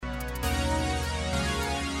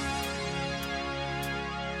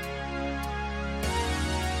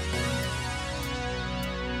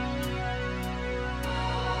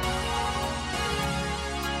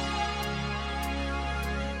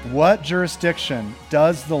What jurisdiction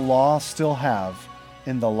does the law still have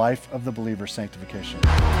in the life of the believer's sanctification?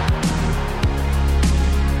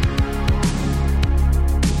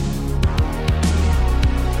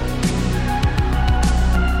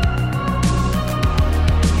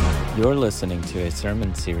 You're listening to a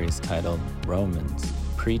sermon series titled Romans,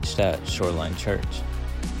 preached at Shoreline Church.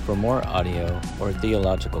 For more audio or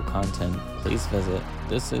theological content, please visit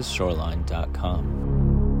thisisshoreline.com.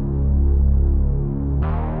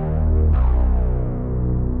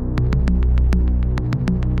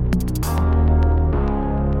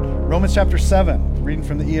 Romans chapter 7, reading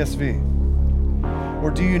from the ESV. Or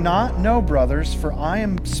do you not know, brothers, for I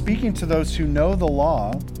am speaking to those who know the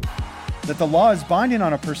law, that the law is binding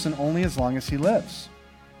on a person only as long as he lives.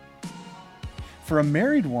 For a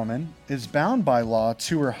married woman is bound by law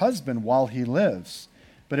to her husband while he lives,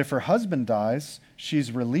 but if her husband dies, she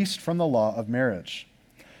is released from the law of marriage.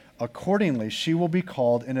 Accordingly, she will be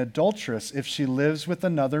called an adulteress if she lives with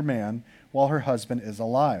another man while her husband is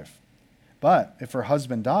alive. But if her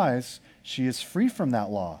husband dies, she is free from that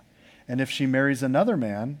law, and if she marries another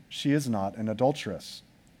man, she is not an adulteress.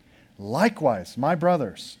 Likewise, my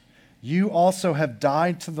brothers, you also have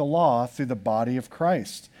died to the law through the body of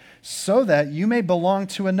Christ, so that you may belong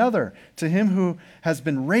to another, to him who has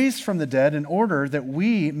been raised from the dead, in order that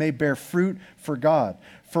we may bear fruit for God.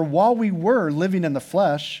 For while we were living in the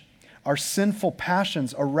flesh, our sinful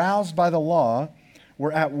passions, aroused by the law,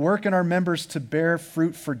 were at work in our members to bear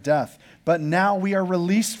fruit for death. But now we are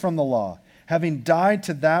released from the law, having died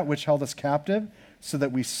to that which held us captive, so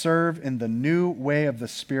that we serve in the new way of the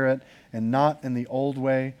Spirit and not in the old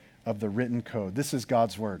way of the written code. This is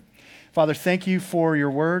God's word. Father, thank you for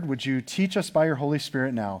your word. Would you teach us by your Holy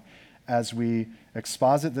Spirit now as we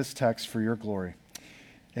exposit this text for your glory?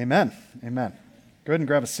 Amen. Amen. Go ahead and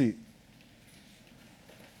grab a seat.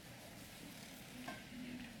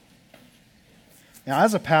 Now,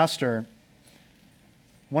 as a pastor,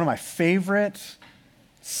 one of my favorite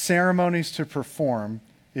ceremonies to perform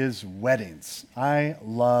is weddings. I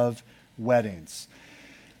love weddings.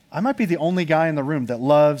 I might be the only guy in the room that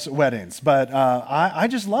loves weddings, but I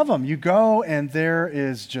just love them. You go and there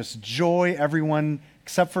is just joy. Everyone,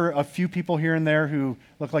 except for a few people here and there who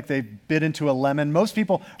look like they bit into a lemon. Most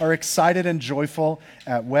people are excited and joyful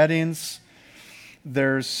at weddings.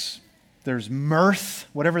 There's mirth,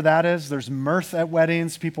 whatever that is. There's mirth at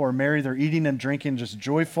weddings. People are merry. They're eating and drinking, just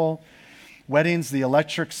joyful. Weddings, the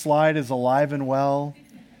electric slide is alive and well.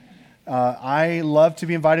 I love to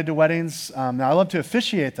be invited to weddings. Now, I love to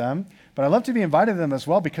officiate them, but I love to be invited to them as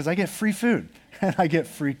well because I get free food and I get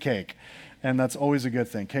free cake. And that's always a good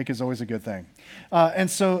thing. Cake is always a good thing.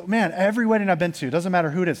 And so, man, every wedding I've been to, doesn't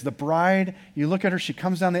matter who it is, the bride, you look at her, she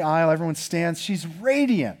comes down the aisle, everyone stands, she's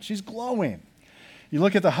radiant, she's glowing. You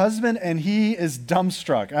look at the husband, and he is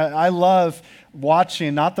dumbstruck. I love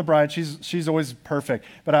watching, not the bride, she's always perfect,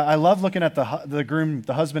 but I love looking at the groom,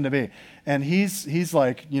 the husband-to-be, and he's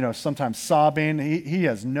like, sometimes sobbing. He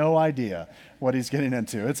has no idea what he's getting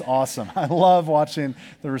into. It's awesome. I love watching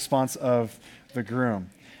the response of the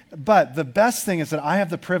groom. But the best thing is that I have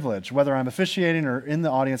the privilege, whether I'm officiating or in the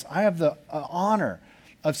audience, I have the honor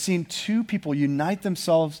of seeing two people unite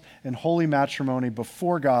themselves in holy matrimony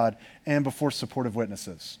before God and before supportive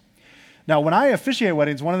witnesses. Now, when I officiate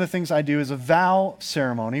weddings, one of the things I do is a vow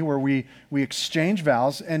ceremony where we exchange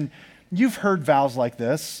vows, and you've heard vows like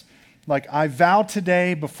this. Like, I vow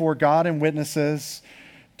today before God and witnesses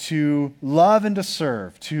to love and to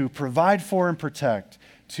serve, to provide for and protect,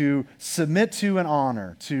 to submit to and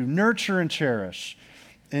honor, to nurture and cherish,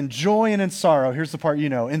 in joy and in sorrow, here's the part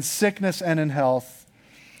in sickness and in health.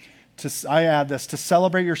 I add this, to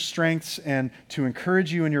celebrate your strengths and to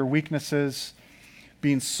encourage you in your weaknesses,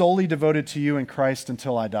 being solely devoted to you in Christ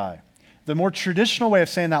until I die. The more traditional way of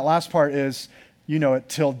saying that last part is,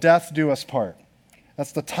 till death do us part.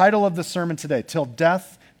 That's the title of the sermon today, till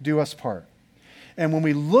death do us part. And when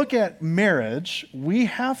we look at marriage, we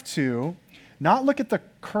have to not look at the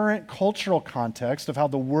current cultural context of how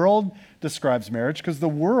the world describes marriage, because the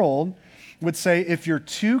world would say if you're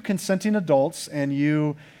two consenting adults and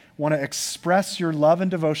you want to express your love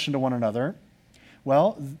and devotion to one another,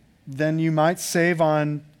 well, then you might save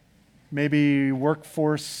on maybe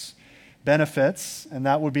workforce benefits, and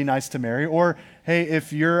that would be nice to marry. Or, hey,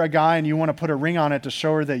 if you're a guy and you want to put a ring on it to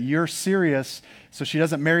show her that you're serious so she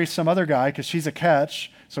doesn't marry some other guy because she's a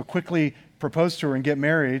catch, so quickly propose to her and get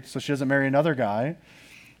married so she doesn't marry another guy.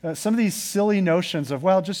 Some of these silly notions of,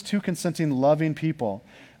 just two consenting, loving people.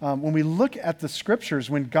 When we look at the scriptures,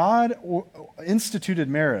 when God instituted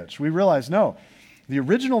marriage, we realize, no, the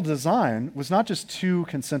original design was not just two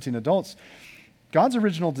consenting adults. God's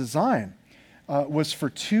original design was for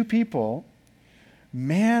two people,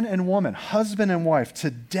 man and woman, husband and wife, to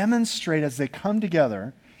demonstrate as they come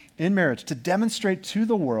together in marriage, to demonstrate to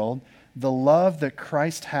the world the love that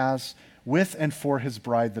Christ has with and for his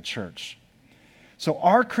bride, the church. So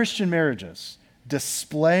our Christian marriages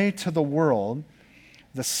display to the world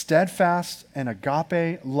the steadfast and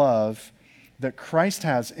agape love that Christ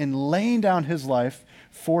has in laying down his life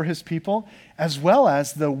for his people, as well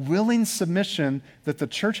as the willing submission that the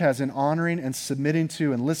church has in honoring and submitting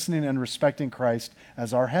to and listening and respecting Christ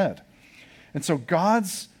as our head. And so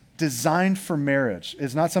God's design for marriage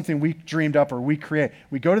is not something we dreamed up or we create.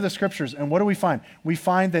 We go to the scriptures, and what do we find? We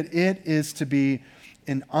find that it is to be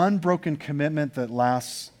an unbroken commitment that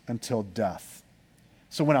lasts until death.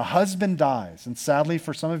 So when a husband dies, and sadly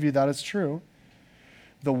for some of you that is true,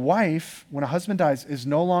 the wife, when a husband dies, is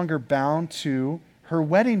no longer bound to her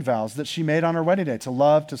wedding vows that she made on her wedding day, to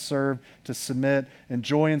love, to serve, to submit, in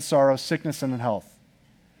joy and sorrow, sickness and in health.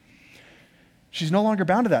 She's no longer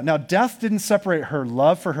bound to that. Now, death didn't separate her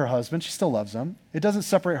love for her husband. She still loves him. It doesn't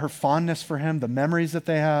separate her fondness for him, the memories that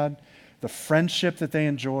they had, the friendship that they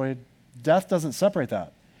enjoyed. Death doesn't separate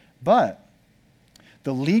that. But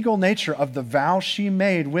the legal nature of the vow she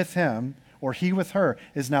made with him, or he with her,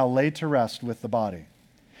 is now laid to rest with the body.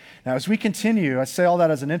 Now, as we continue, I say all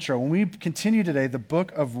that as an intro. When we continue today, the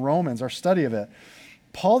book of Romans, our study of it,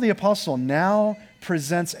 Paul the Apostle now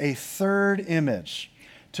presents a third image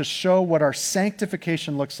to show what our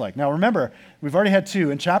sanctification looks like. Now, remember, we've already had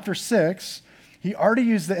two. In chapter 6, he already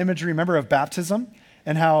used the imagery, remember, of baptism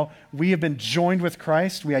and how we have been joined with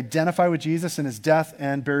Christ. We identify with Jesus in his death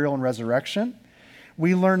and burial and resurrection.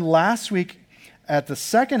 We learned last week at the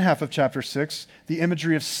second half of chapter 6, the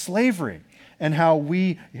imagery of slavery and how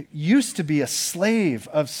we used to be a slave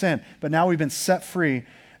of sin, but now we've been set free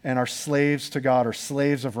and are slaves to God, or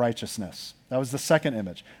slaves of righteousness. That was the second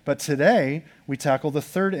image. But today, we tackle the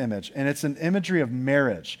third image, and it's an imagery of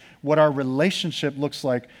marriage, what our relationship looks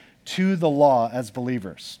like to the law as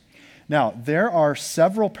believers. Now, there are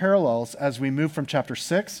several parallels as we move from chapter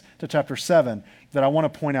 6 to chapter 7 that I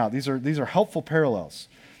want to point out. These are helpful parallels,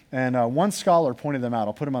 and one scholar pointed them out.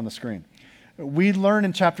 I'll put them on the screen. We learn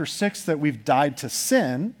in chapter 6 that we've died to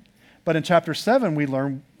sin, but in chapter 7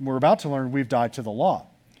 we're about to learn we've died to the law.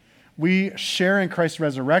 We share in Christ's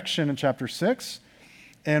resurrection in chapter 6,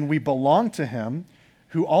 and we belong to him,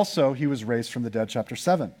 who also he was raised from the dead, chapter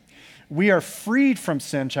 7. We are freed from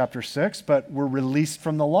sin, chapter 6, but we're released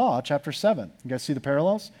from the law, chapter 7. You guys see the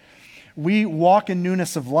parallels? We walk in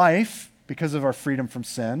newness of life because of our freedom from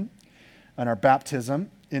sin and our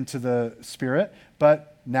baptism into the Spirit, but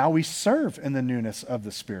now we serve in the newness of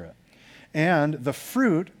the Spirit. And the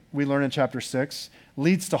fruit, we learn in chapter 6,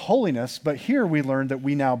 leads to holiness, but here we learn that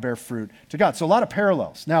we now bear fruit to God. So a lot of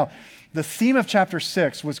parallels. Now, the theme of chapter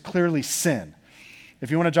 6 was clearly sin. If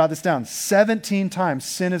you want to jot this down, 17 times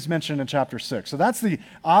sin is mentioned in chapter 6. So that's the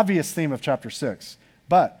obvious theme of chapter 6.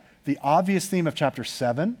 But the obvious theme of chapter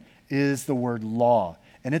 7 is the word law,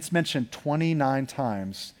 and it's mentioned 29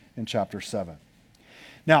 times in chapter 7.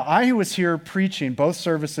 Now, I was here preaching both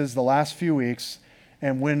services the last few weeks,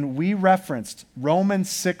 and when we referenced Romans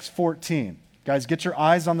 6:14, guys, get your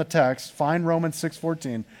eyes on the text, find Romans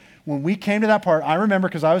 6:14. When we came to that part, I remember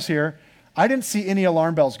because I was here, I didn't see any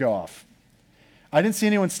alarm bells go off. I didn't see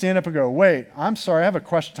anyone stand up and go, wait, I'm sorry, I have a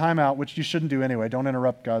question, timeout, which you shouldn't do anyway. Don't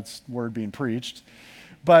interrupt God's word being preached.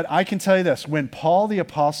 But I can tell you this, when Paul the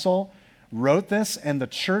Apostle wrote this and the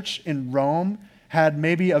church in Rome had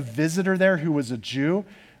maybe a visitor there who was a Jew,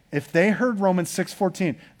 if they heard Romans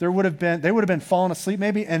 6:14, they would have been falling asleep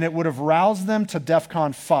maybe, and it would have roused them to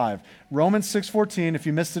DEFCON 5. Romans 6:14, if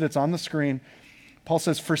you missed it, it's on the screen. Paul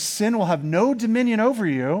says, "For sin will have no dominion over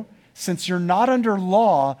you, since you're not under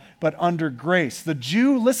law, but under grace." The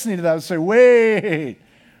Jew listening to that would say, wait,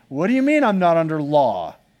 what do you mean I'm not under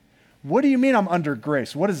law? What do you mean I'm under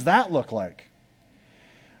grace? What does that look like?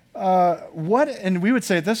 And we would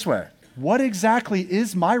say it this way, what exactly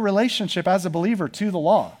is my relationship as a believer to the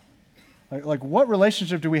law? Like what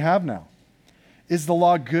relationship do we have now? Is the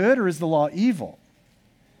law good or is the law evil?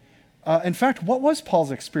 In fact, what was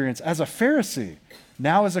Paul's experience as a Pharisee,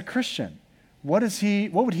 now as a Christian? What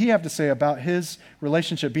would he have to say about his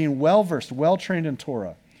relationship, being well-versed, well-trained in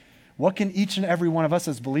Torah? What can each and every one of us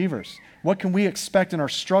as believers, what can we expect in our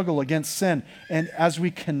struggle against sin and as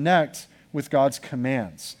we connect with God's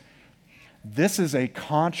commands? This is a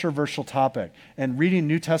controversial topic. And reading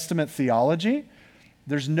New Testament theology,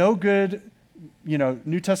 there's no good,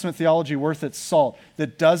 New Testament theology worth its salt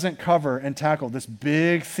that doesn't cover and tackle this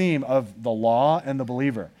big theme of the law and the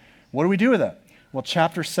believer. What do we do with it? Well,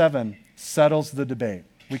 chapter 7 settles the debate.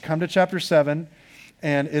 We come to chapter 7,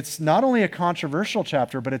 And it's not only a controversial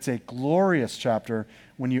chapter, but it's a glorious chapter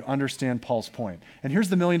when you understand Paul's point. And here's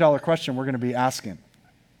the million-dollar question we're going to be asking.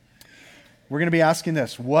 We're going to be asking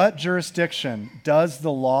this: what jurisdiction does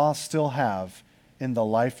the law still have in the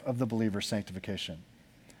life of the believer's sanctification?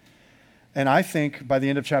 And I think by the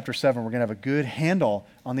end of chapter 7, we're going to have a good handle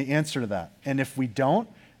on the answer to that. And if we don't,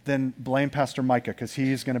 then blame Pastor Micah, because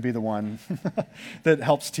he's going to be the one that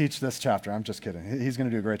helps teach this chapter. I'm just kidding. He's going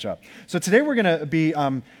to do a great job. So today we're going to be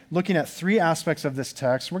looking at 3 aspects of this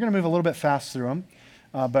text. We're going to move a little bit fast through them.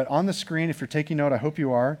 But on the screen, if you're taking note, I hope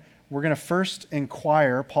you are, we're going to first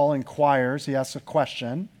inquire. Paul inquires. He asks a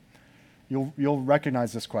question. You'll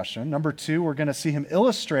recognize this question. Number 2, we're going to see him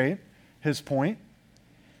illustrate his point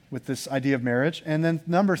with this idea of marriage. And then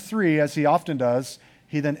number 3, as he often does,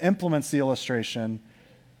 he then implements the illustration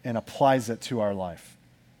and applies it to our life.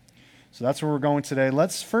 So that's where we're going today.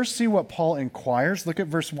 Let's first see what Paul inquires. Look at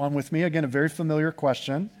verse 1 with me. Again, a very familiar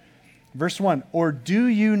question. Verse 1, or do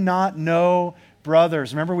you not know,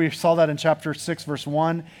 brothers? Remember we saw that in chapter 6, verse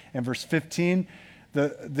 1 and verse 15.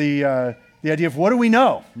 The idea of what do we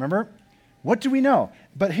know? Remember? What do we know?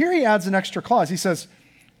 But here he adds an extra clause. He says,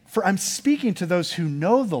 for I'm speaking to those who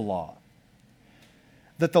know the law,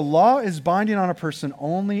 that the law is binding on a person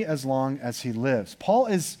only as long as he lives. Paul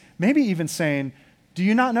is maybe even saying, do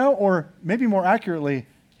you not know? Or maybe more accurately,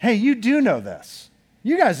 hey, you do know this.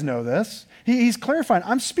 You guys know this. He's clarifying,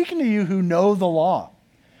 I'm speaking to you who know the law.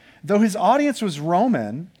 Though his audience was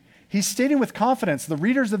Roman, he's stating with confidence, the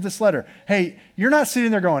readers of this letter, hey, you're not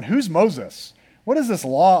sitting there going, who's Moses? What is this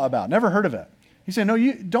law about? Never heard of it. He's saying,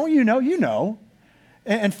 no, don't you know? You know.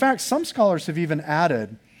 In fact, some scholars have even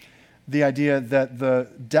added the idea that the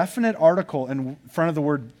definite article in front of the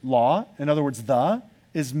word law, in other words, the,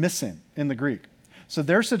 is missing in the Greek. So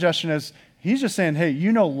their suggestion is, he's just saying, hey,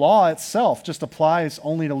 you know, law itself just applies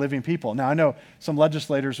only to living people. Now, I know some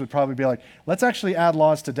legislators would probably be like, let's actually add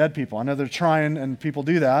laws to dead people. I know they're trying, and people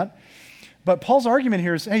do that. But Paul's argument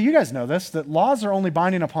here is, hey, you guys know this, that laws are only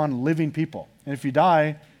binding upon living people. And if you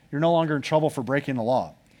die, you're no longer in trouble for breaking the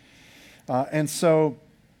law. And so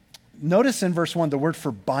notice in verse 1 the word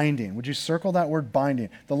for binding. Would you circle that word binding?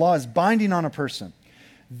 The law is binding on a person.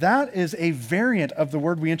 That is a variant of the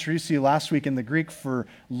word we introduced to you last week in the Greek for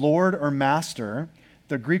Lord or master,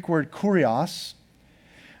 the Greek word kurios.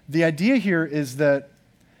 The idea here is that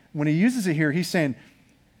when he uses it here, he's saying,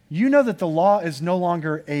 you know that the law is no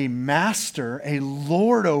longer a master, a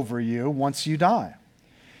lord over you once you die.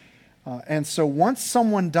 And so once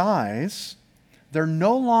someone dies, they're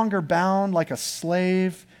no longer bound like a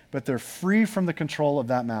slave, but they're free from the control of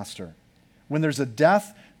that master. When there's a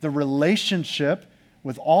death, the relationship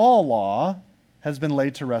with all law has been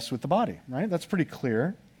laid to rest with the body, right? That's pretty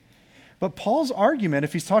clear. But Paul's argument,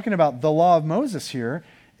 if he's talking about the law of Moses here,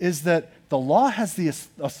 is that the law has the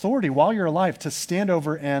authority while you're alive to stand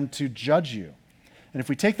over and to judge you. And if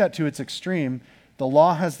we take that to its extreme, the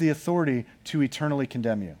law has the authority to eternally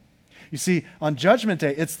condemn you. You see, on Judgment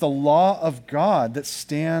Day, it's the law of God that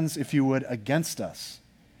stands, if you would, against us.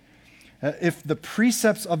 If the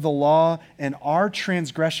precepts of the law and our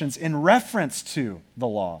transgressions in reference to the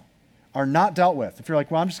law are not dealt with, if you're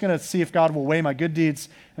like, well, I'm just going to see if God will weigh my good deeds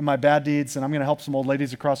and my bad deeds, and I'm going to help some old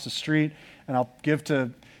ladies across the street, and I'll give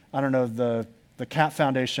to, I don't know, the Cat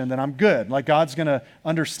Foundation, then I'm good. Like God's going to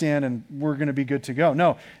understand and we're going to be good to go.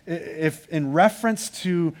 No, if in reference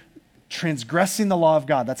to transgressing the law of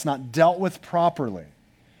God, that's not dealt with properly,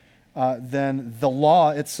 then the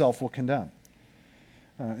law itself will condemn.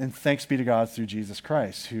 And thanks be to God through Jesus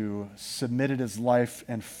Christ, who submitted his life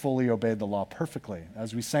and fully obeyed the law perfectly.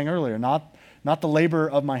 As we sang earlier, not the labor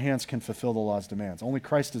of my hands can fulfill the law's demands. Only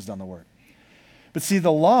Christ has done the work. But see,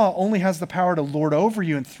 the law only has the power to lord over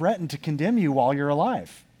you and threaten to condemn you while you're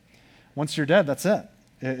alive. Once you're dead, that's it.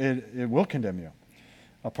 It will condemn you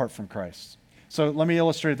apart from Christ. So let me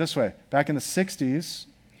illustrate it this way. Back in the 60s,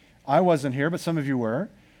 I wasn't here, but some of you were.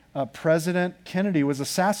 President Kennedy was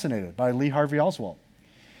assassinated by Lee Harvey Oswald.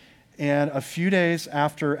 And a few days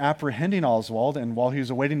after apprehending Oswald, and while he was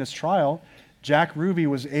awaiting his trial, Jack Ruby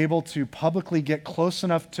was able to publicly get close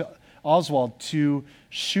enough to Oswald to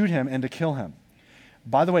shoot him and to kill him.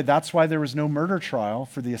 By the way, that's why there was no murder trial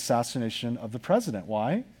for the assassination of the president.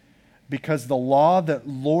 Why? Because the law that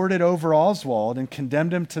lorded over Oswald and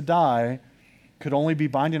condemned him to die could only be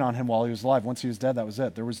binding on him while he was alive. Once he was dead, that was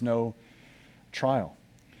it. There was no trial.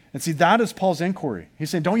 And see, that is Paul's inquiry. He's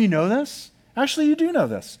saying, don't you know this? Actually, you do know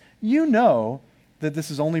this. You know that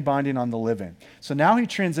this is only binding on the living. So now he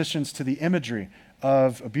transitions to the imagery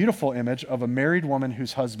of a beautiful image of a married woman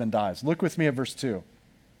whose husband dies. Look with me at verse 2.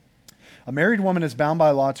 A married woman is bound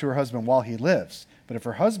by law to her husband while he lives, but if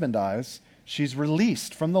her husband dies, She's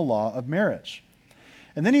released from the law of marriage.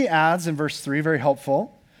 And then he adds in verse 3, very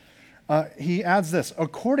helpful, he adds this,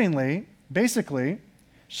 accordingly, basically,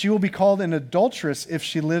 she will be called an adulteress if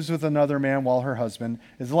she lives with another man while her husband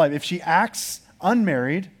is alive. If she acts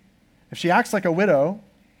unmarried, if she acts like a widow,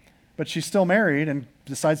 but she's still married and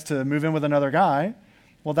decides to move in with another guy,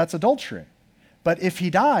 well, that's adultery. But if he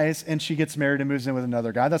dies and she gets married and moves in with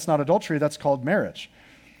another guy, that's not adultery, that's called marriage.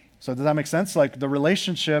 So does that make sense? Like the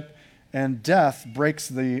relationship and death breaks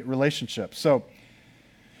the relationship. So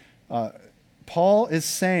Paul is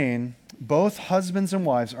saying both husbands and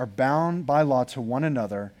wives are bound by law to one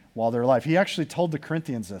another while they're alive. He actually told the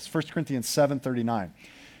Corinthians this, 1 Corinthians 7:39.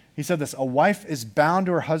 He said this, a wife is bound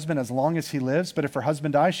to her husband as long as he lives, but if her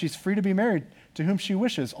husband dies, she's free to be married to whom she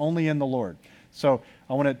wishes, only in the Lord. So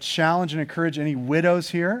I want to challenge and encourage any widows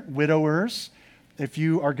here, widowers. If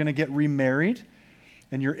you are going to get remarried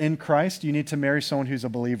and you're in Christ, you need to marry someone who's a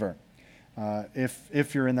believer.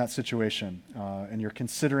 If you're in that situation and you're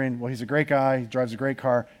considering, well, he's a great guy, he drives a great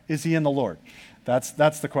car, is he in the Lord? That's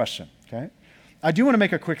the question, okay? I do want to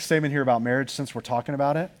make a quick statement here about marriage since we're talking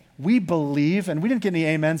about it. We believe, and we didn't get any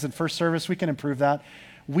amens in first service, we can improve that.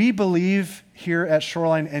 We believe here at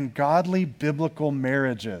Shoreline in godly biblical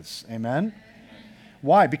marriages, amen?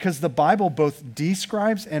 Why? Because the Bible both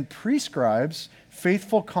describes and prescribes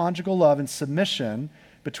faithful conjugal love and submission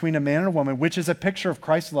between a man and a woman, which is a picture of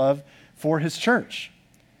Christ's love for his church.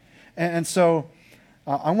 And so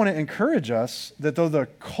I want to encourage us that though the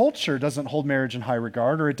culture doesn't hold marriage in high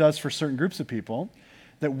regard, or it does for certain groups of people,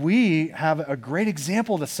 that we have a great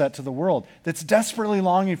example to set to the world that's desperately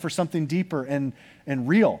longing for something deeper and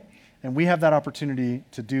real. And we have that opportunity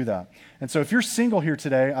to do that. And so if you're single here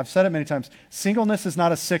today, I've said it many times, singleness is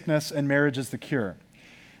not a sickness and marriage is the cure.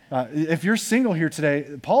 If you're single here today,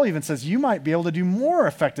 Paul even says you might be able to do more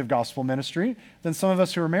effective gospel ministry than some of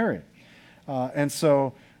us who are married. And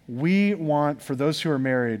so we want, for those who are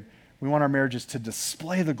married, we want our marriages to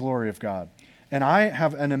display the glory of God. And I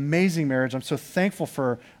have an amazing marriage. I'm so thankful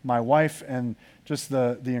for my wife and just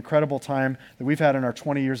the incredible time that we've had in our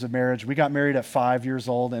 20 years of marriage. We got married at 5 years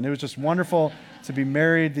old, and it was just wonderful to be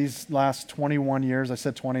married these last 21 years. I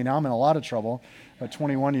said 20, now I'm in a lot of trouble, but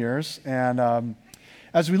 21 years. And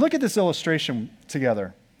as we look at this illustration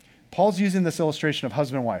together, Paul's using this illustration of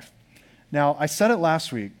husband and wife. Now, I said it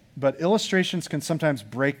last week, but illustrations can sometimes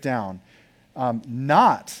break down. I want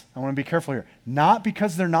to be careful here, not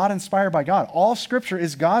because they're not inspired by God. All Scripture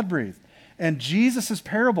is God-breathed, and Jesus'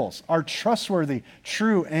 parables are trustworthy,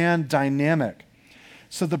 true, and dynamic.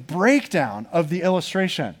 So the breakdown of the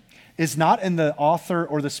illustration is not in the author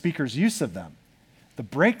or the speaker's use of them. The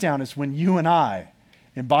breakdown is when you and I,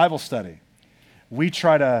 in Bible study, we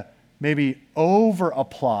try to maybe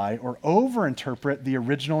over-apply or over-interpret the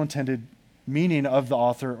original intended meaning of the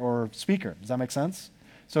author or speaker. Does that make sense?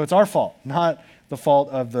 So it's our fault, not the fault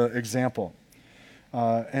of the example.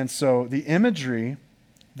 And so the imagery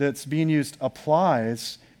that's being used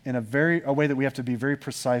applies in a way that we have to be very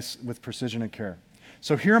precise with precision and care.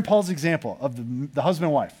 So here in Paul's example of the husband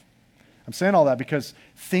and wife, I'm saying all that because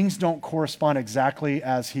things don't correspond exactly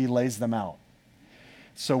as he lays them out.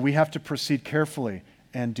 So we have to proceed carefully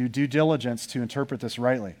and do due diligence to interpret this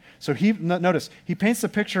rightly. So notice, he paints the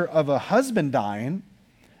picture of a husband dying.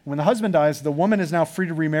 When the husband dies, the woman is now free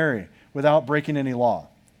to remarry without breaking any law.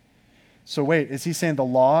 So wait, is he saying the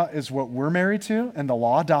law is what we're married to and the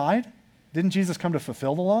law died? Didn't Jesus come to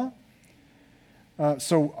fulfill the law?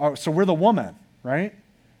 So we're the woman, right?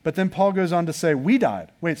 But then Paul goes on to say we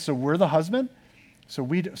died. Wait, so we're the husband? So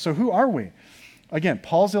who are we? Again,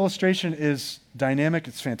 Paul's illustration is dynamic.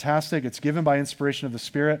 It's fantastic. It's given by inspiration of the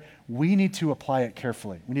Spirit. We need to apply it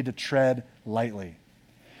carefully. We need to tread lightly.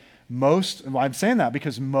 I'm saying that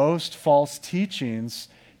because most false teachings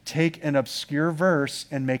take an obscure verse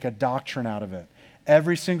and make a doctrine out of it.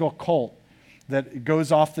 Every single cult that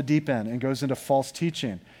goes off the deep end and goes into false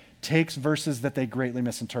teaching takes verses that they greatly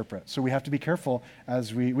misinterpret. So we have to be careful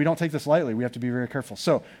as we don't take this lightly. We have to be very careful.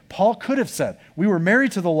 So Paul could have said, we were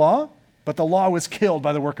married to the law, but the law was killed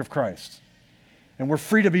by the work of Christ. And we're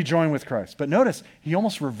free to be joined with Christ. But notice, he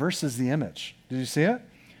almost reverses the image. Did you see it?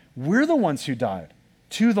 We're the ones who died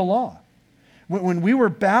to the law. When we were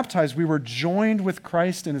baptized, we were joined with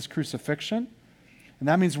Christ in his crucifixion. And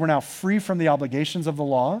that means we're now free from the obligations of the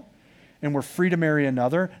law, and we're free to marry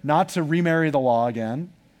another, not to remarry the law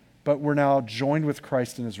again, but we're now joined with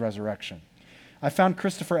Christ in his resurrection. I found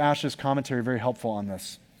Christopher Ash's commentary very helpful on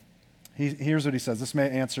this. Here's what he says. This may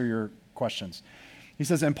answer your questions. He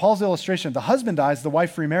says, in Paul's illustration, the husband dies, the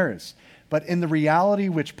wife remarries. But in the reality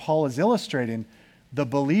which Paul is illustrating, the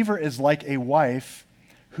believer is like a wife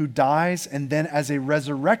who dies and then as a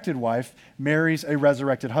resurrected wife marries a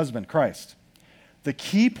resurrected husband, Christ. The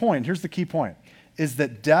key point, here's the key point, is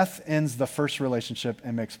that death ends the first relationship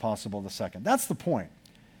and makes possible the second. That's the point.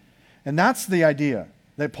 And that's the idea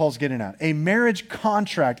that Paul's getting at. A marriage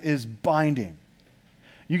contract is binding.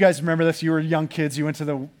 You guys remember this? You were young kids. You went to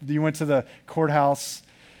the courthouse.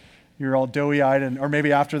 You're all doughy-eyed, or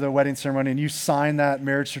maybe after the wedding ceremony, and you signed that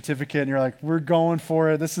marriage certificate, and you're like, we're going for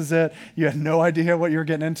it. This is it. You had no idea what you were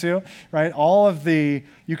getting into, right? All of the,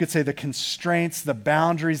 you could say, the constraints, the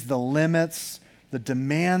boundaries, the limits, the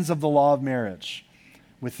demands of the law of marriage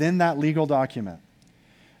within that legal document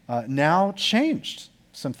now changed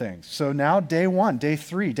some things. So now day 1, day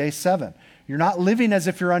 3, day 7, you're not living as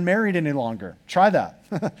if you're unmarried any longer. Try that.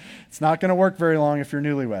 It's not going to work very long if you're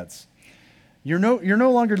newlyweds. You're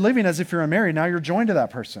no longer living as if you're unmarried. Now you're joined to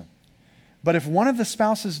that person. But if one of the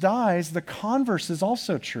spouses dies, the converse is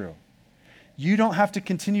also true. You don't have to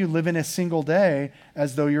continue living a single day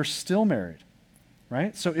as though you're still married,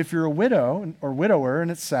 right? So if you're a widow or widower,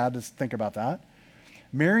 and it's sad to think about that,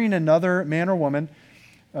 marrying another man or woman,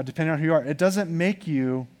 depending on who you are, it doesn't make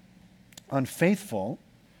you unfaithful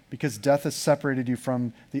because death has separated you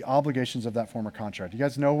from the obligations of that former contract. You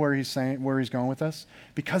guys know where he's going with this?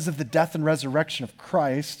 Because of the death and resurrection of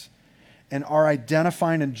Christ and our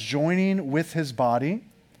identifying and joining with his body,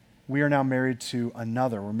 we are now married to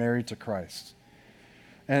another. We're married to Christ.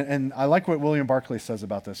 And I like what William Barclay says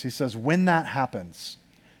about this. He says, when that happens,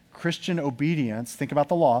 Christian obedience, think about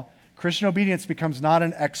the law, Christian obedience becomes not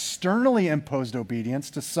an externally imposed obedience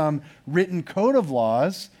to some written code of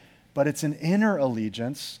laws, but it's an inner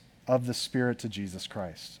allegiance of the Spirit to Jesus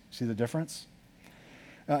Christ. See the difference?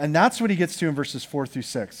 And that's what he gets to in verses 4 through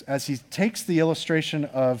 6. As he takes the illustration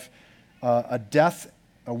of a death,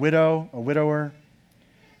 a widow, a widower,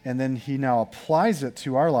 and then he now applies it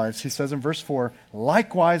to our lives. He says in verse 4,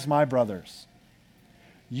 likewise, my brothers,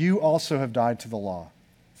 you also have died to the law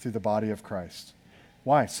through the body of Christ.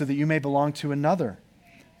 Why? So that you may belong to another,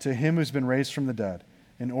 to him who's been raised from the dead,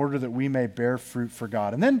 in order that we may bear fruit for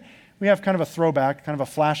God. And then we have kind of a throwback, kind of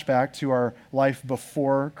a flashback to our life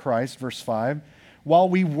before Christ, verse 5. While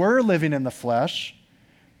we were living in the flesh,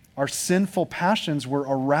 our sinful passions were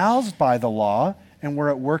aroused by the law and were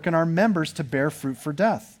at work in our members to bear fruit for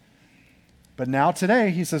death. But now today,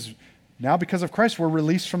 he says, now because of Christ, we're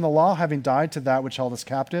released from the law, having died to that which held us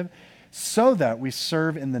captive, so that we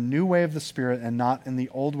serve in the new way of the Spirit and not in the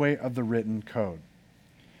old way of the written code.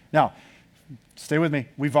 Now, stay with me.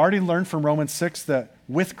 We've already learned from Romans 6 that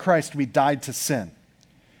with Christ we died to sin.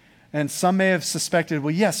 And some may have suspected,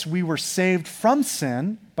 well, yes, we were saved from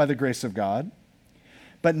sin by the grace of God,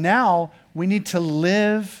 but now we need to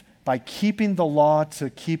live by keeping the law to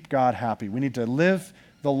keep God happy. We need to live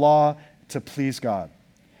the law to please God.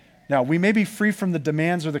 Now, we may be free from the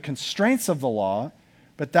demands or the constraints of the law,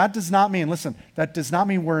 but that does not mean, listen, that does not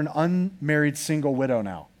mean we're an unmarried single widow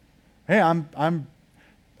now. Hey,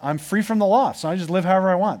 I'm free from the law, so I just live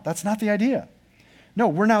however I want. That's not the idea. No,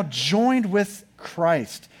 we're now joined with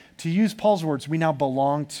Christ. To use Paul's words, we now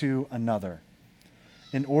belong to another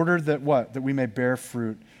in order that what? That we may bear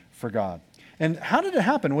fruit for God. And how did it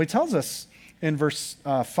happen? Well, he tells us in verse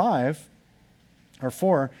 5 or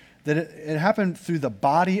 4 that it happened through the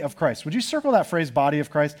body of Christ. Would you circle that phrase, body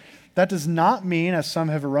of Christ? That does not mean, as some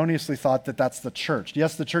have erroneously thought, that that's the church.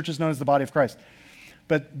 Yes, the church is known as the body of Christ.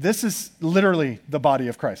 But this is literally the body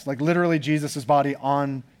of Christ, like literally Jesus' body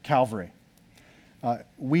on Calvary.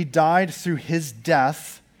 We died through his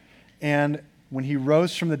death, and when he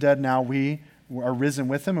rose from the dead, now we are risen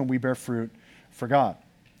with him and we bear fruit for God.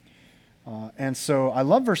 And so I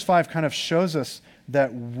love verse 5 kind of shows us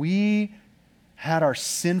that we had our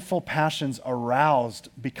sinful passions aroused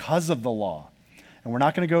because of the law. And we're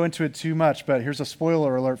not going to go into it too much, but here's a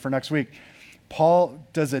spoiler alert for next week. Paul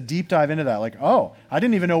does a deep dive into that. Like, oh, I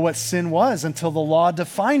didn't even know what sin was until the law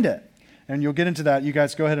defined it. And you'll get into that. You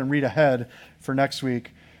guys go ahead and read ahead for next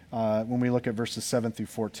week when we look at verses 7 through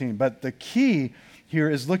 14. But the key here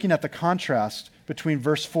is looking at the contrast between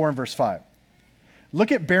verse 4 and verse 5.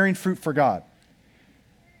 Look at bearing fruit for God.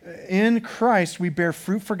 In Christ, we bear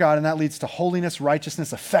fruit for God, and that leads to holiness,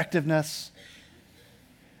 righteousness, effectiveness.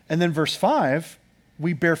 And then verse 5,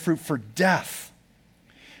 we bear fruit for death.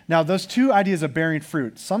 Now, those two ideas of bearing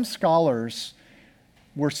fruit, some scholars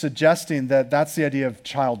were suggesting that that's the idea of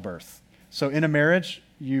childbirth. So in a marriage,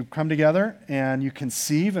 you come together and you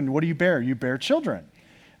conceive, and what do you bear? You bear children.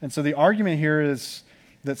 And so the argument here is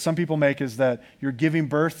that some people make is that you're giving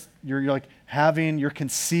birth, you're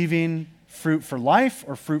conceiving fruit for life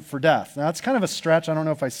or fruit for death. Now, that's kind of a stretch. I don't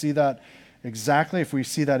know if I see that exactly, if we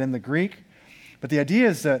see that in the Greek. But the idea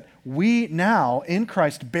is that we now, in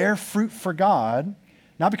Christ, bear fruit for God,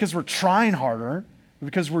 not because we're trying harder, but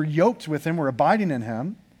because we're yoked with him, we're abiding in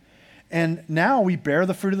him. And now we bear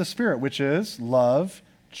the fruit of the Spirit, which is love,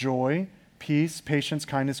 joy, peace, patience,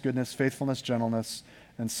 kindness, goodness, faithfulness, gentleness,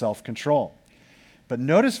 and self-control. But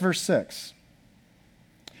notice verse 6.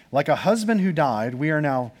 Like a husband who died, we are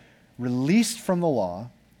now released from the law,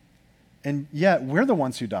 and yet we're the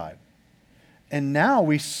ones who died. And now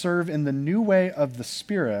we serve in the new way of the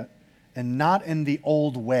Spirit and not in the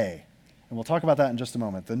old way. And we'll talk about that in just a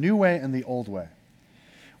moment. The new way and the old way.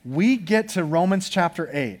 We get to Romans chapter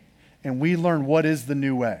 8, and we learn what is the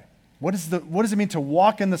new way. What does it mean to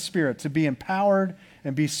walk in the Spirit, to be empowered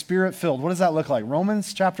and be Spirit-filled? What does that look like?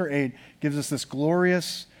 Romans chapter 8 gives us this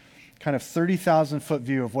glorious kind of 30,000-foot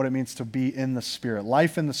view of what it means to be in the Spirit,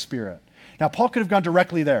 life in the Spirit. Now, Paul could have gone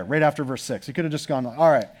directly there, right after verse 6. He could have just gone, all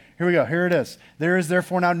right, here we go, here it is. There is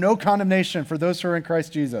therefore now no condemnation for those who are in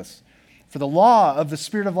Christ Jesus. For the law of the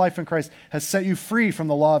Spirit of life in Christ has set you free from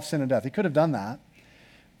the law of sin and death. He could have done that.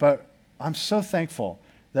 But I'm so thankful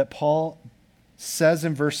that Paul says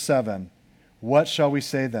in verse 7, what shall we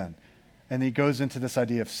say then? And he goes into this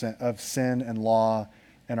idea of sin and law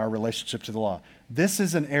and our relationship to the law. This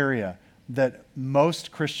is an area that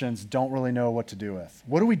most Christians don't really know what to do with.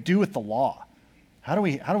 What do we do with the law? How do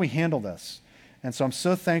we handle this? And so I'm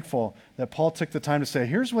so thankful that Paul took the time to say,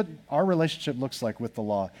 here's what our relationship looks like with the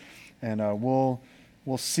law. And we'll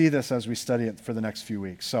see this as we study it for the next few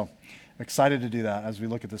weeks. So excited to do that as we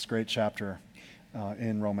look at this great chapter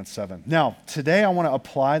in Romans 7. Now, today I want to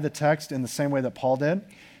apply the text in the same way that Paul did.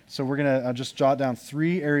 So we're going to just jot down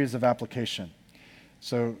 3 areas of application.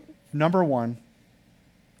 So number 1,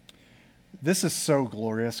 this is so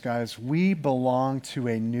glorious, guys. We belong to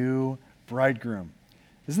a new bridegroom.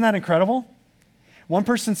 Isn't that incredible? One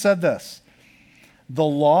person said this: the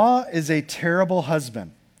law is a terrible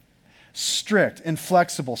husband, strict,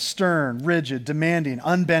 inflexible, stern, rigid, demanding,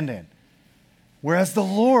 unbending. Whereas the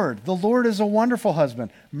Lord is a wonderful husband,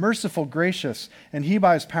 merciful, gracious, and he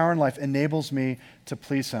by his power and life enables me to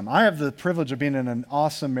please him. I have the privilege of being in an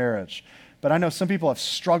awesome marriage, but I know some people have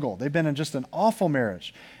struggled. They've been in just an awful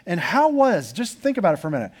marriage. And just think about it for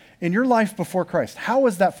a minute, in your life before Christ, how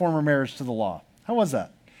was that former marriage to the law? How was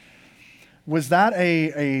that? Was that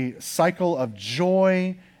a cycle of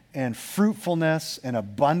joy and fruitfulness and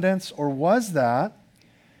abundance, or was that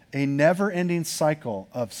a never-ending cycle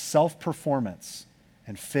of self-performance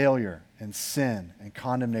and failure and sin and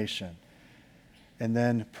condemnation, and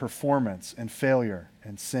then performance and failure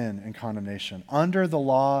and sin and condemnation? Under the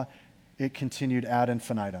law, it continued ad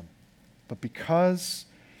infinitum. But because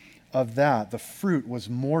of that, the fruit was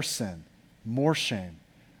more sin, more shame,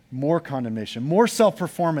 more condemnation, more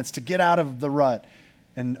self-performance to get out of the rut,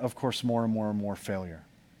 and of course, more and more and more failure.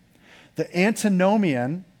 The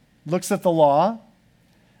antinomian looks at the law,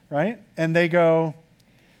 right? And they go,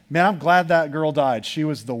 man, I'm glad that girl died. She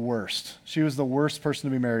was the worst. She was the worst person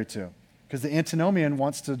to be married to. Because the antinomian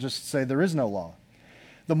wants to just say there is no law.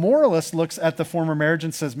 The moralist looks at the former marriage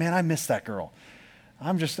and says, man, I miss that girl.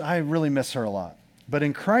 I really miss her a lot. But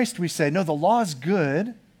in Christ, we say, no, the law is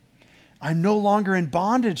good. I'm no longer in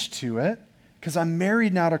bondage to it because I'm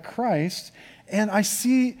married now to Christ, and I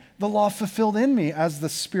see the law fulfilled in me as the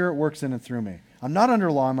Spirit works in and through me. I'm not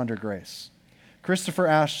under law, I'm under grace. Christopher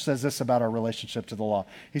Ash says this about our relationship to the law.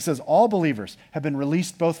 He says, all believers have been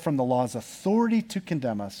released both from the law's authority to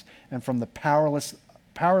condemn us and from the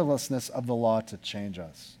powerlessness of the law to change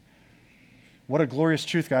us. What a glorious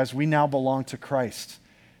truth, guys. We now belong to Christ,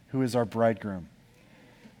 who is our bridegroom.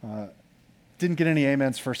 Didn't get any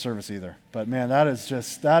amens first service either. But man, that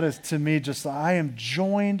is to me just, I am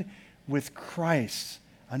joined with Christ.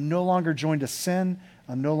 I'm no longer joined to sin.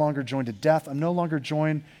 I'm no longer joined to death. I'm no longer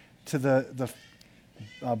joined to the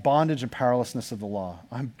bondage and powerlessness of the law.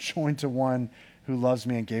 I'm joined to one who loves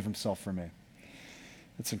me and gave himself for me.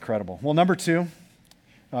 It's incredible. Well, number 2,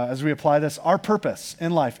 as we apply this, our purpose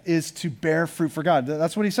in life is to bear fruit for God.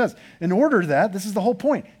 That's what he says. In order that, this is the whole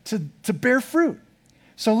point, to bear fruit.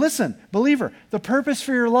 So listen, believer, the purpose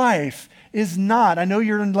for your life is not, I know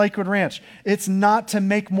you're in Lakewood Ranch, it's not to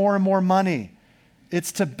make more and more money.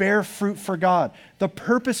 It's to bear fruit for God. The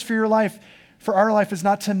purpose for your life, for our life, is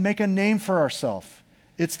not to make a name for ourselves.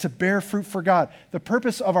 It's to bear fruit for God. The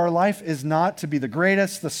purpose of our life is not to be the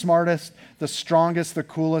greatest, the smartest, the strongest, the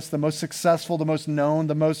coolest, the most successful, the most known,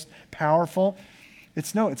 the most powerful.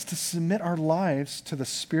 It's to submit our lives to the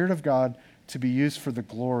Spirit of God to be used for the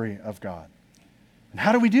glory of God. And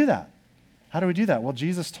how do we do that? Well,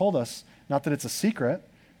 Jesus told us, not that it's a secret,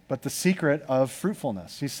 but the secret of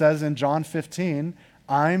fruitfulness. He says in John 15,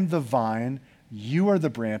 I'm the vine, You are the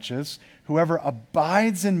branches. Whoever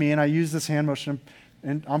abides in me, and I use this hand motion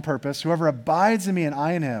on purpose, whoever abides in me and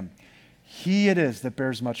I in him, he it is that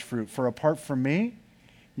bears much fruit. For apart from me,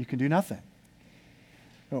 you can do nothing.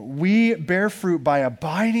 We bear fruit by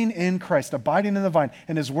abiding in Christ, abiding in the vine,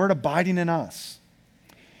 and his word abiding in us.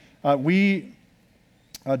 We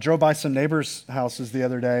drove by some neighbors' houses the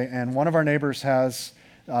other day, and one of our neighbors has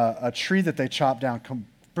a tree that they chopped down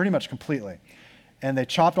pretty much completely. And they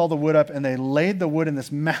chopped all the wood up, and they laid the wood in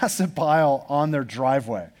this massive pile on their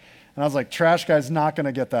driveway. And I was like, trash guy's not going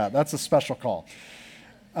to get that. That's a special call.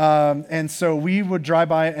 And so we would drive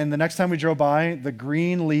by, and the next time we drove by, the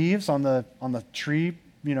green leaves on the tree,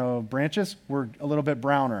 branches were a little bit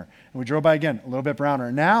browner. And we drove by again, a little bit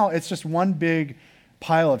browner. Now it's just one big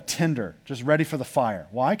pile of tinder, just ready for the fire.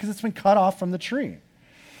 Why? Because it's been cut off from the tree.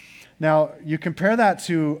 Now, you compare that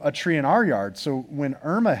to a tree in our yard. So when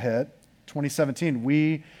Irma hit, 2017,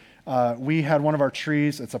 we had one of our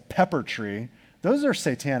trees. It's a pepper tree. Those are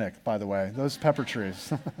satanic, by the way, those pepper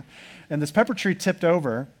trees. And this pepper tree tipped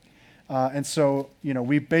over. And so,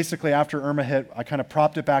 we basically, after Irma hit, I kind of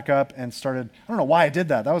propped it back up and started, I don't know why I did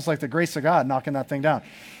that. That was like the grace of God knocking that thing down.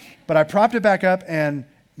 But I propped it back up, and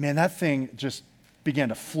man, that thing just began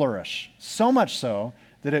to flourish. So much so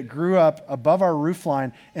that it grew up above our roof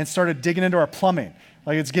line and started digging into our plumbing.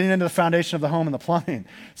 Like it's getting into the foundation of the home and the plumbing.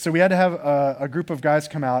 So we had to have a group of guys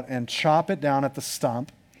come out and chop it down at the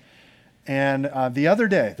stump. And the other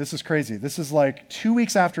day, this is crazy. This is like 2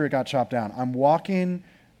 weeks after it got chopped down. I'm walking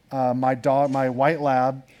my dog, my white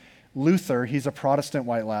lab, Luther. He's a Protestant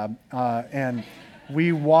white lab. And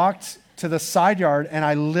we walked to the side yard, and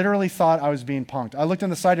I literally thought I was being punked. I looked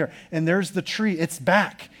in the side yard, and there's the tree. It's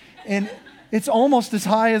back. And it's almost as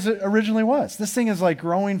high as it originally was. This thing is like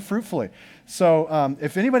growing fruitfully. So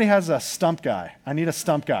if anybody has a stump guy, I need a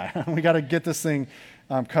stump guy. We got to get this thing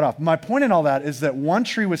cut off. My point in all that is that one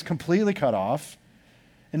tree was completely cut off,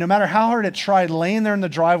 and no matter how hard it tried laying there in the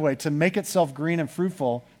driveway to make itself green and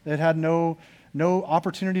fruitful, it had no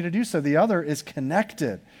opportunity to do so. The other is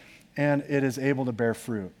connected, and it is able to bear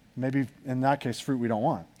fruit. Maybe in that case, fruit we don't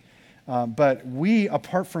want. But we,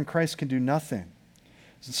 apart from Christ, can do nothing.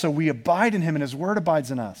 So we abide in him, and his word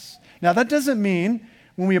abides in us. Now, that doesn't mean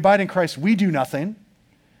when we abide in Christ, we do nothing.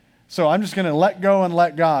 So I'm just going to let go and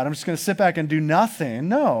let God. I'm just going to sit back and do nothing.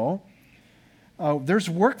 No. There's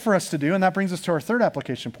work for us to do, and that brings us to our third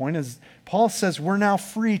application point, is Paul says we're now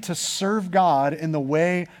free to serve God in the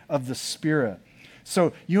way of the Spirit.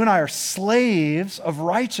 So you and I are slaves of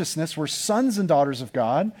righteousness. We're sons and daughters of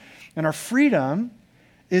God, and our freedom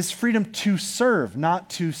is freedom to serve, not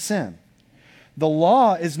to sin. The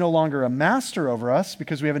law is no longer a master over us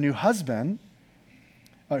because we have a new husband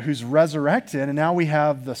who's resurrected, and now we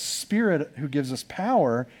have the Spirit who gives us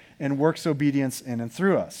power and works obedience in and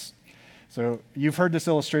through us. So you've heard this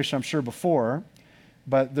illustration, I'm sure, before,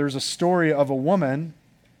 but there's a story of a woman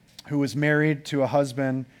who was married to a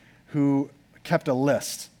husband who kept a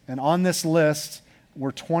list. And on this list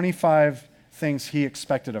were 25 things he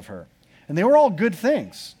expected of her. And they were all good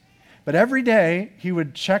things. But every day he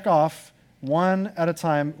would check off one at a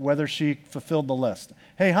time whether she fulfilled the list.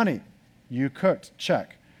 Hey, honey, you cooked,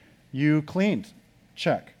 check. You cleaned,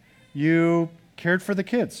 check. You cared for the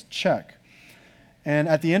kids, check. And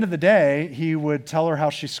at the end of the day, he would tell her how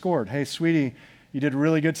she scored. Hey, sweetie, you did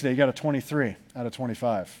really good today. You got a 23 out of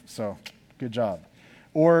 25. So good job.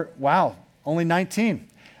 Or, wow, only 19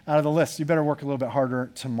 out of the list. You better work a little bit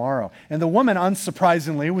harder tomorrow. And the woman,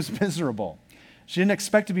 unsurprisingly, was miserable. She didn't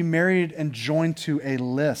expect to be married and joined to a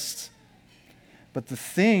list. But the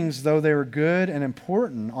things, though they were good and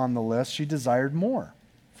important on the list, she desired more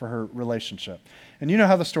for her relationship. And you know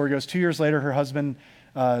how the story goes. 2 years later, her husband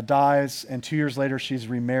dies, and 2 years later, she's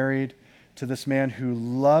remarried to this man who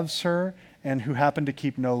loves her and who happened to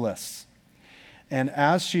keep no lists. And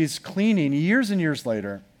as she's cleaning, years and years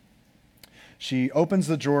later, she opens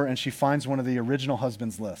the drawer and she finds one of the original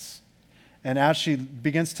husband's lists. And as she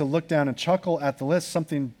begins to look down and chuckle at the list,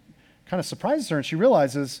 something kind of surprises her, and she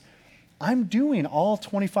realizes, I'm doing all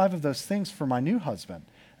 25 of those things for my new husband,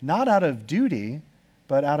 not out of duty,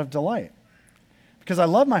 but out of delight. Because I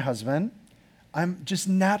love my husband, I'm just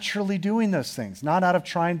naturally doing those things, not out of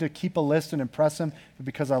trying to keep a list and impress him, but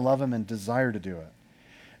because I love him and desire to do it.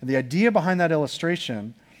 And the idea behind that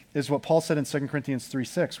illustration is what Paul said in 2 Corinthians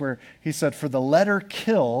 3:6, where he said, for the letter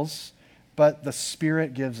kills, but the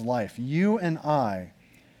Spirit gives life. You and I,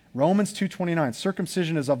 Romans 2:29,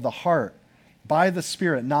 circumcision is of the heart, by the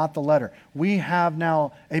Spirit, not the letter. We have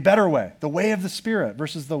now a better way, the way of the Spirit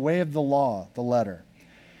versus the way of the law, the letter.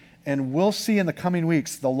 And we'll see in the coming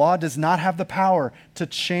weeks, the law does not have the power to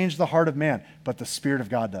change the heart of man, but the Spirit of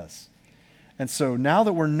God does. And so now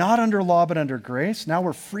that we're not under law but under grace, now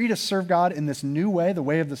we're free to serve God in this new way, the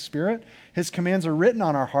way of the Spirit. His commands are written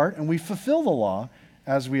on our heart, and we fulfill the law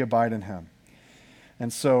as we abide in him.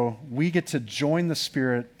 And so we get to join the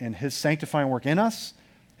Spirit in his sanctifying work in us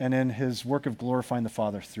and in his work of glorifying the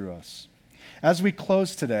Father through us. As we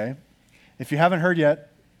close today, if you haven't heard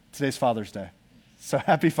yet, today's Father's Day. So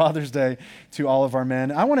happy Father's Day to all of our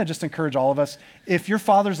men. I want to just encourage all of us, if your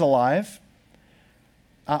father's alive,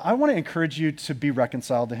 I want to encourage you to be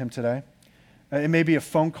reconciled to him today. It may be a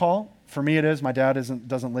phone call. For me, it is. My dad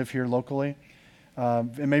doesn't live here locally.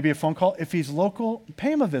 It may be a phone call. If he's local,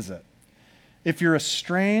 pay him a visit. If you're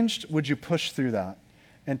estranged, would you push through that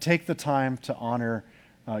and take the time to honor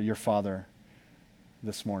your father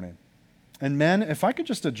this morning? And men, if I could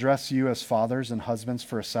just address you as fathers and husbands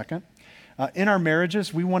for a second. In our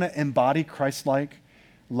marriages, we want to embody Christ-like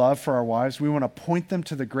love for our wives. We want to point them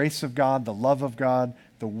to the grace of God, the love of God,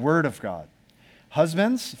 the Word of God.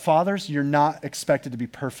 Husbands, fathers, you're not expected to be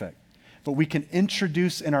perfect, but we can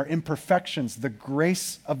introduce in our imperfections the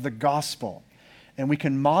grace of the gospel, and we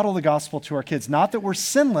can model the gospel to our kids. Not that we're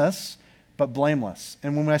sinless, but blameless.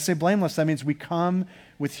 And when I say blameless, that means we come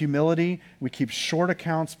with humility, we keep short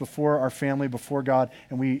accounts before our family, before God,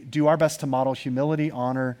 and we do our best to model humility,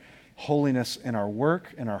 honor, holiness in our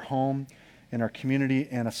work, in our home, in our community,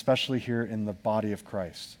 and especially here in the body of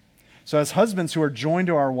Christ. So as husbands who are joined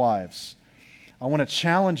to our wives, I want to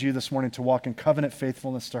challenge you this morning to walk in covenant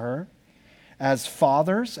faithfulness to her. As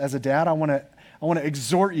fathers, as a dad, I want to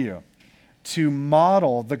exhort you to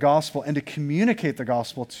model the gospel and to communicate the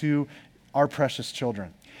gospel to our precious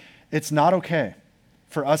children. It's not okay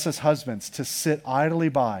for us as husbands to sit idly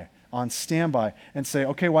by, on standby, and say,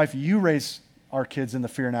 okay, wife, you raise our kids in the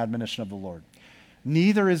fear and admonition of the Lord.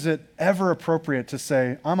 Neither is it ever appropriate to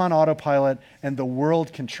say, I'm on autopilot and the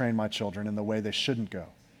world can train my children in the way they shouldn't go.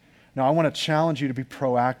 Now, I want to challenge you to be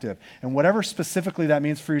proactive. And whatever specifically that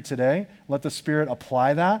means for you today, let the Spirit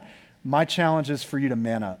apply that. My challenge is for you to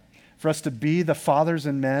man up, for us to be the fathers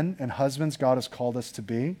and men and husbands God has called us to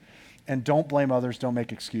be. And don't blame others, don't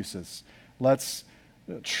make excuses. Let's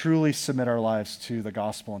truly submit our lives to the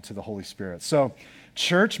gospel and to the Holy Spirit. So,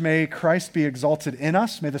 church, may Christ be exalted in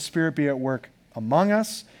us. May the Spirit be at work among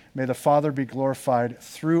us. May the Father be glorified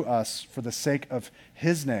through us for the sake of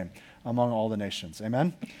his name among all the nations.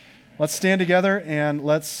 Amen? Let's stand together and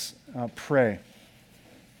let's pray.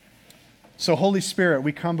 So, Holy Spirit,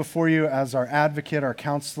 we come before you as our advocate, our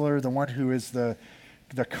counselor, the one who is the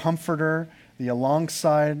comforter, the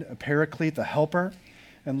alongside paraclete, the helper.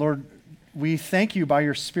 And Lord, we thank you by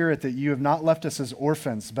your Spirit that you have not left us as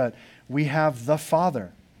orphans, but we have the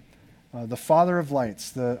Father of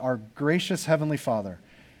lights, our gracious Heavenly Father.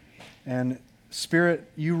 And Spirit,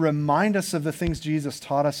 you remind us of the things Jesus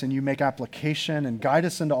taught us, and you make application and guide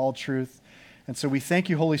us into all truth. And so we thank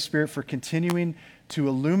you, Holy Spirit, for continuing to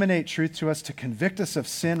illuminate truth to us, to convict us of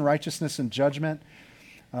sin, righteousness, and judgment,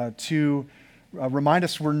 to remind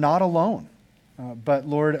us we're not alone. But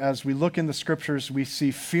Lord, as we look in the scriptures, we see,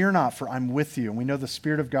 fear not, for I'm with you. And we know the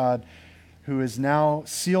Spirit of God who has now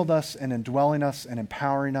sealed us and indwelling us and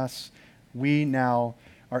empowering us. We now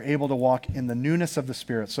are able to walk in the newness of the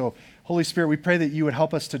Spirit. So, Holy Spirit, we pray that you would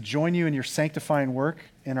help us to join you in your sanctifying work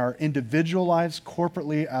in our individual lives,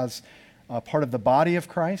 corporately as part of the body of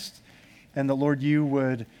Christ. And that, Lord, you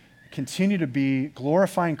would continue to be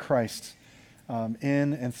glorifying Christ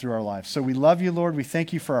in and through our lives. So we love you, Lord. We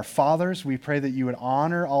thank you for our fathers. We pray that you would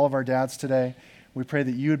honor all of our dads today. We pray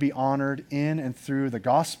that you would be honored in and through the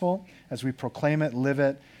gospel as we proclaim it, live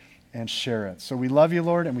it, and share it. So we love you,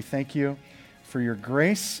 Lord, and we thank you for your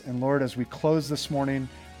grace. And Lord, as we close this morning,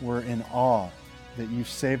 we're in awe that you've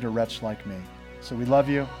saved a wretch like me. So we love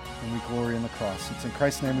you, and we glory in the cross. It's in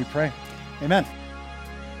Christ's name we pray. Amen.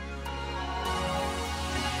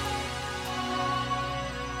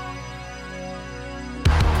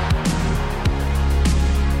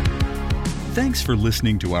 Thanks for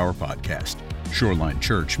listening to our podcast. Shoreline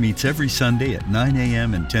Church meets every Sunday at 9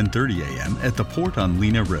 a.m. and 10:30 a.m. at the Port on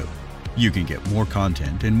Lena Road. You can get more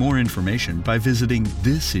content and more information by visiting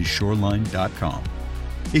thisisshoreline.com.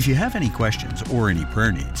 If you have any questions or any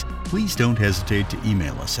prayer needs, please don't hesitate to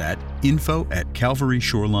email us at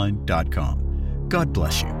info@calvaryshoreline.com. God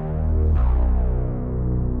bless you.